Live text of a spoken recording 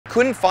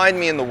couldn't find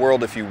me in the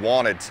world if you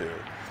wanted to.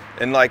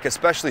 And like,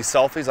 especially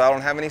selfies, I don't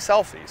have any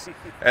selfies.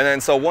 And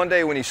then so one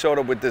day when he showed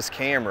up with this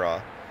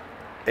camera,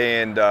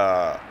 and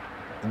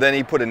then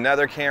he put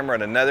another camera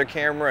and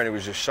it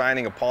was just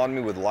shining upon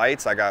me with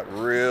lights, I got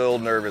real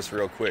nervous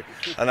real quick.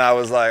 And I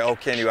was like, oh,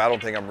 Kenny, I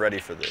don't think I'm ready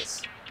for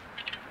this.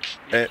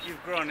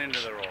 You've grown into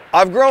the role.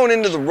 I've grown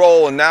into the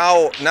role, and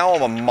now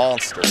I'm a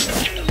monster.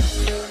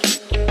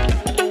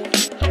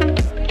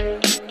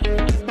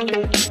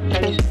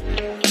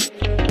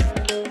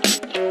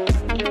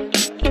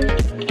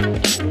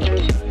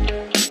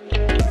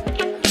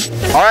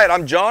 All right,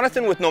 I'm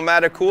Jonathan with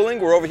Nomadic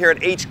Cooling. We're over here at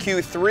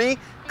HQ3,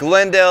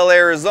 Glendale,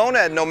 Arizona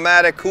at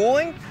Nomadic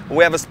Cooling.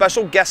 We have a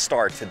special guest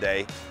star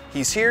today.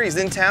 He's here, he's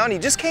in town. He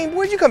just came,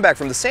 where'd you come back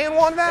from? The San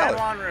Juan Valley? San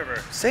Juan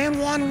River. San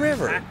Juan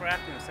River. Back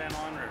rafting the San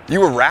Juan River. You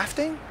were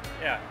rafting?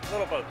 Yeah,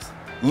 little boats.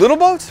 Little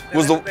boats?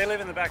 They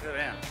live in the back of the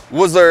van.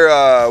 Was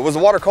the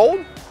water cold?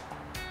 It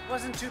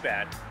wasn't too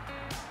bad.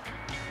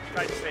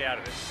 Tried to stay out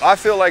of it. I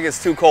feel like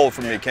it's too cold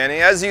for me,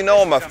 Kenny. As you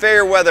know, I'm a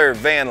fair weather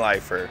van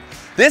lifer.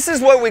 This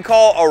is what we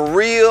call a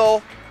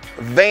real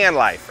van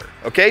lifer,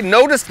 okay?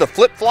 Notice the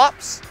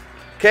flip-flops,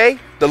 okay?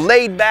 The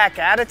laid-back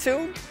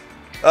attitude.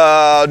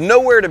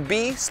 Nowhere to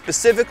be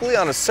specifically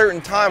on a certain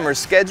time or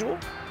schedule.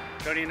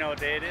 Don't even know what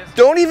day it is?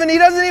 He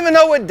doesn't even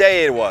know what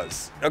day it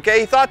was,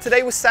 okay? He thought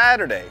today was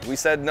Saturday. We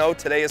said, no,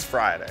 today is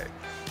Friday,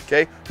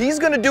 okay? He's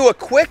gonna do a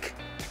quick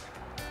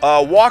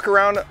walk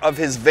around of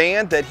his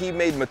van that he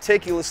made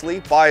meticulously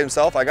by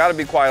himself. I gotta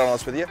be quite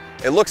honest with you.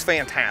 It looks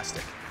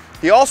fantastic.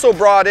 He also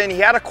brought in, he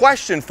had a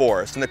question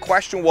for us, and the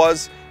question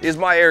was, is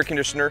my air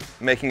conditioner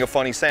making a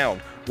funny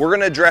sound? We're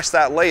gonna address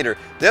that later.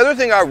 The other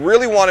thing I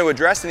really want to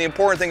address, and the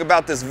important thing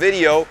about this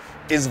video,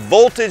 is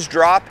voltage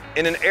drop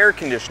in an air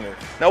conditioner.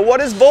 Now,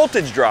 what is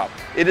voltage drop?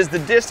 It is the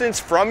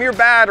distance from your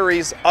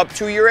batteries up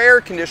to your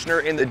air conditioner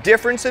and the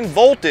difference in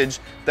voltage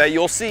that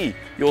you'll see.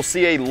 You'll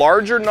see a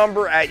larger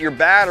number at your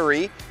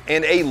battery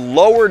and a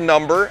lower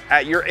number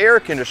at your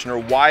air conditioner.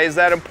 Why is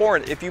that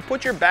important? If you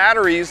put your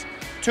batteries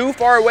too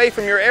far away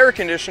from your air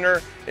conditioner,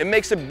 it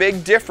makes a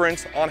big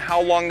difference on how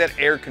long that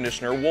air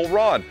conditioner will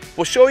run.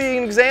 We'll show you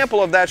an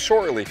example of that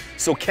shortly.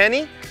 So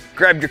Kenny,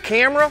 grab your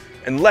camera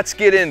and let's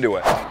get into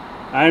it.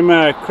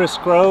 I'm Chris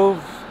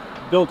Grove.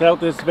 Built out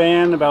this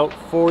van about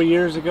 4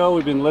 years ago.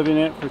 We've been living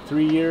in it for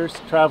 3 years,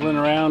 traveling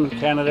around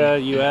Canada,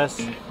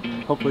 US,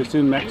 hopefully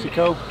soon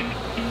Mexico.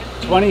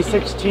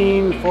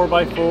 2016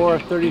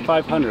 4x4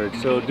 3500,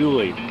 so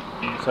dually.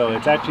 So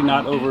it's actually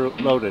not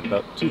overloaded,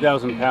 about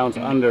 2,000 pounds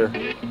under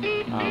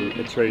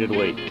its rated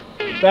weight.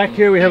 Back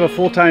here we have a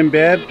full-time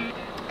bed.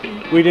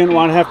 We didn't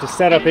want to have to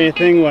set up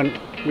anything when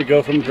we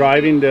go from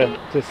driving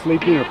to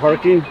sleeping or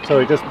parking. So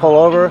we just pull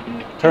over,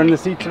 turn the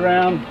seats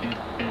around,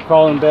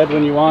 crawl in bed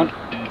when you want.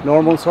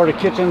 Normal sort of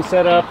kitchen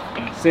setup,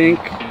 sink,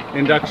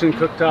 induction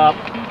cooktop,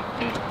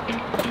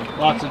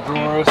 lots of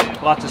drawers,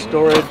 lots of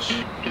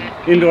storage,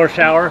 indoor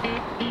shower.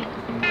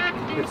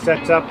 It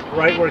sets up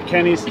right where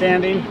Kenny's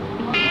standing.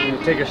 You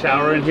can take a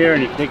shower in here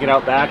and you can take it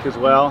out back as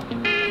well.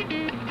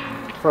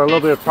 For a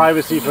little bit of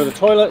privacy for the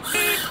toilet,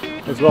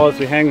 as well as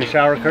we hang the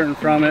shower curtain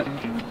from it.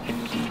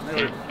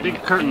 There's a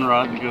big curtain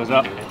rod that goes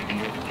up.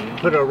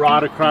 Put a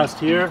rod across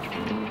here,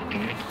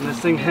 and this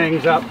thing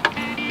hangs up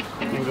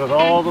and goes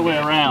all the way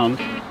around.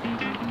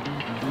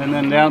 And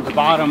then down at the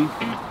bottom,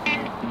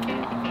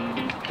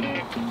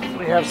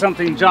 we have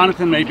something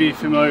Jonathan may be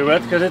familiar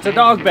with because it's a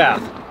dog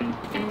bath.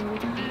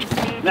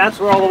 That's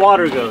where all the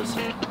water goes.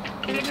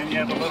 And then you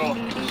have a little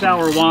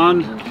shower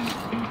wand.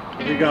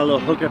 We got a little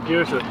hook up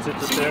here so it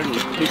sits up there and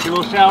you take your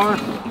little shower.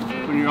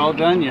 When you're all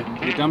done, you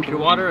dump your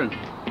water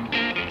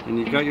and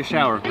you've got your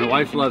shower. My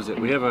wife loves it.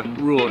 We have a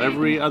rule,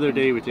 every other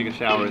day we take a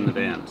shower in the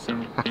van. So,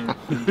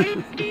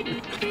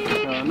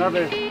 so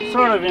another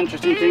sort of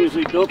interesting thing is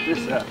we built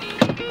this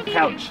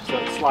couch so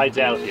it slides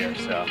out here.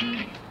 So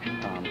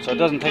it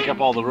doesn't take up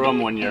all the room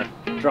when you're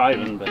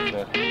driving, but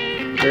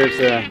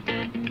there's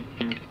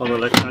all the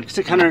electronics,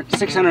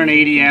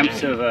 680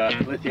 amps of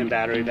lithium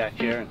battery back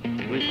here.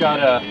 We've got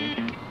a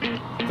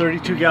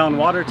 32-gallon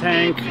water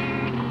tank,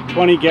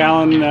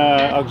 20-gallon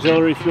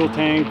auxiliary fuel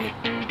tank.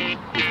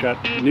 We've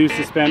got new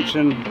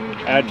suspension,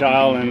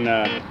 agile and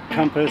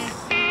compass,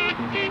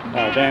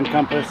 van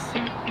compass,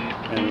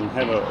 and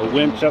have a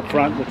winch up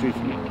front, which we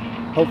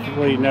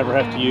hopefully never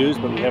have to use,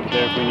 but we have it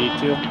there if we need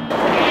to.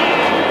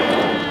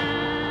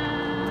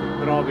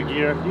 Put all the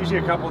gear, usually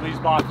a couple of these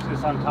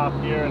boxes on top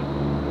here,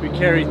 and we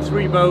carry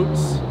 3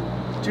 boats,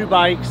 2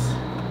 bikes,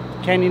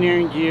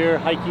 canyoneering gear,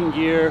 hiking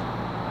gear,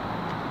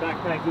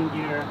 backpacking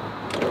gear.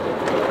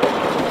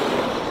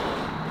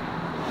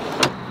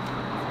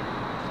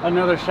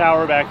 Another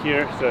shower back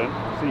here, so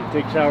you can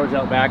take showers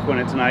out back when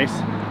it's nice.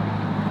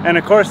 And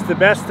of course the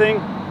best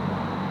thing,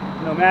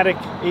 Nomadic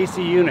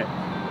AC unit,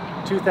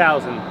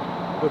 2000.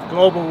 With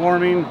global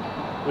warming,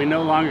 we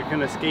no longer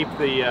can escape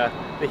the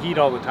heat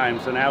all the time,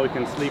 so now we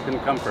can sleep in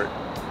comfort.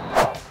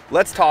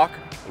 Let's talk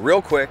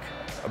real quick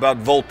about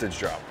voltage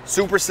drop.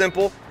 Super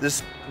simple.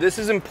 This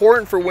is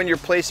important for when you're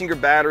placing your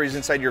batteries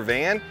inside your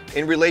van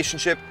in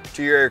relationship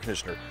to your air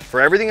conditioner. For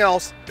everything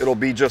else, it'll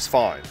be just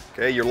fine.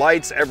 Okay, your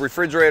lights, every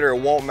refrigerator,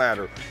 it won't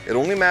matter. It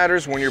only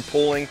matters when you're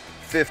pulling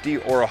 50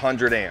 or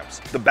 100 amps.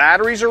 The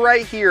batteries are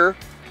right here.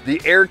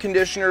 The air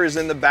conditioner is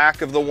in the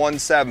back of the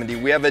 170.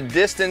 We have a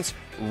distance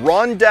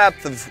run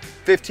depth of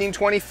 15,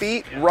 20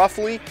 feet,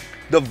 roughly.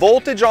 The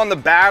voltage on the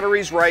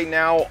batteries right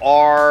now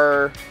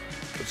are,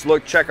 let's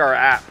look, check our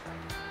app.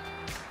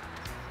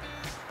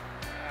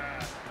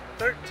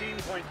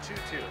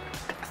 13.22.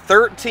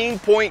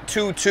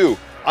 13.22.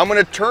 I'm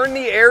gonna turn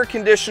the air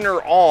conditioner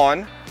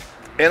on,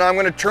 and I'm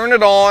gonna turn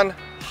it on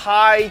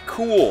high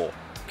cool.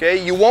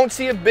 Okay, you won't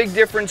see a big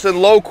difference in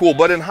low cool,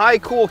 but in high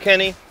cool,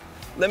 Kenny,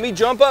 let me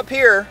jump up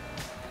here.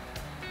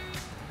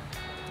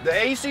 The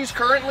AC is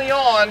currently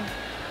on.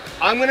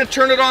 I'm gonna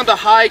turn it on to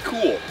high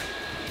cool.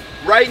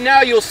 Right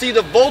now, you'll see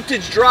the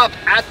voltage drop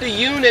at the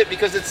unit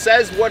because it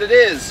says what it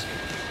is.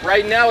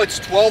 Right now, it's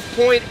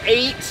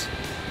 12.8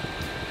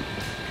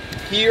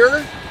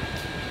 here,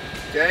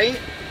 okay?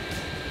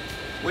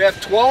 We have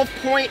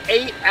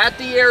 12.8 at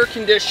the air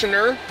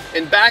conditioner,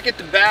 and back at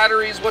the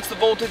batteries, what's the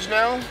voltage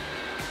now?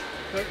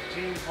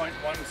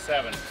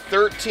 13.17.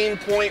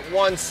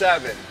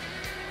 13.17,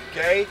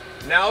 okay?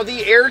 Now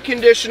the air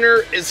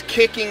conditioner is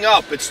kicking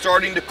up. It's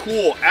starting to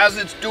cool. As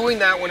it's doing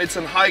that, when it's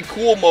in high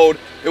cool mode,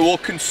 it will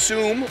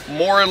consume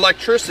more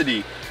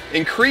electricity,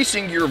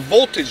 increasing your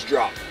voltage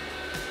drop.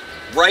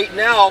 Right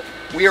now,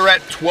 we are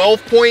at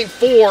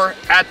 12.4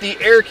 at the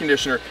air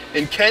conditioner.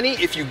 And Kenny,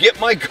 if you get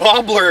my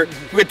gobbler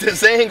with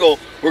this angle,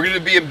 we're gonna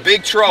be in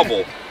big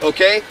trouble,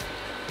 okay?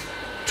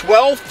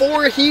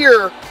 12.4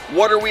 here,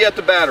 what are we at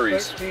the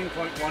batteries?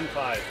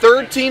 13.15.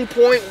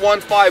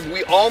 13.15,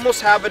 we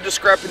almost have a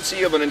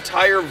discrepancy of an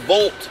entire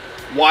volt.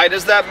 Why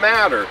does that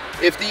matter?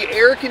 If the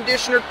air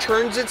conditioner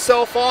turns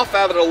itself off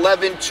at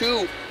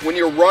 11.2, when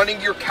you're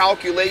running your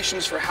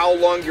calculations for how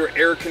long your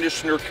air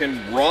conditioner can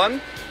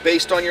run,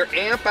 based on your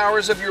amp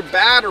hours of your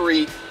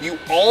battery, you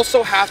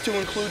also have to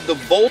include the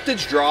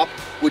voltage drop,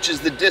 which is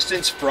the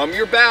distance from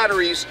your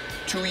batteries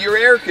to your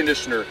air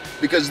conditioner,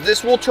 because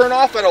this will turn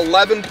off at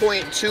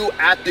 11.2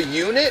 at the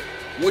unit,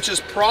 which is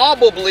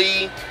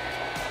probably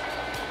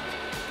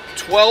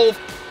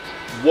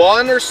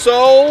 12.1 or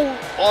so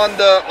on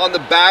the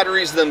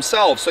batteries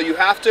themselves. So you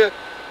have to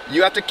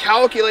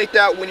calculate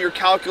that when you're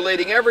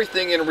calculating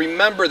everything, and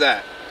remember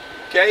that.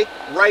 Okay,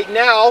 right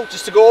now,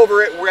 just to go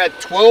over it, we're at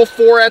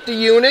 12.4 at the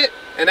unit,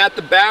 and at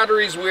the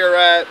batteries we're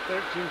at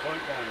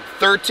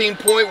 13.1.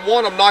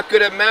 13.1. I'm not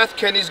good at math.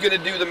 Kenny's gonna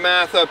do the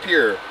math up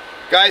here.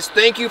 Guys,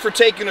 thank you for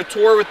taking a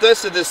tour with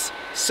us of this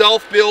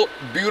self-built,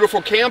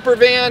 beautiful camper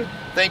van.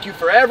 Thank you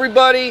for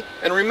everybody.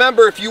 And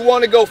remember, if you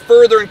want to go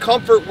further in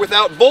comfort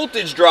without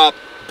voltage drop,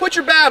 put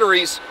your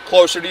batteries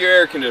closer to your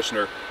air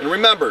conditioner. And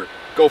remember,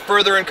 go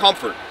further in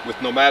comfort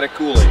with Nomadic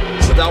Cooling.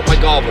 Without my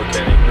gobbler,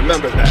 Kenny.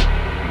 Remember that.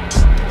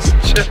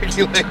 Check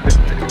you later.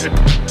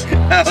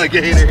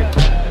 Alligator.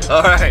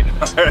 All right.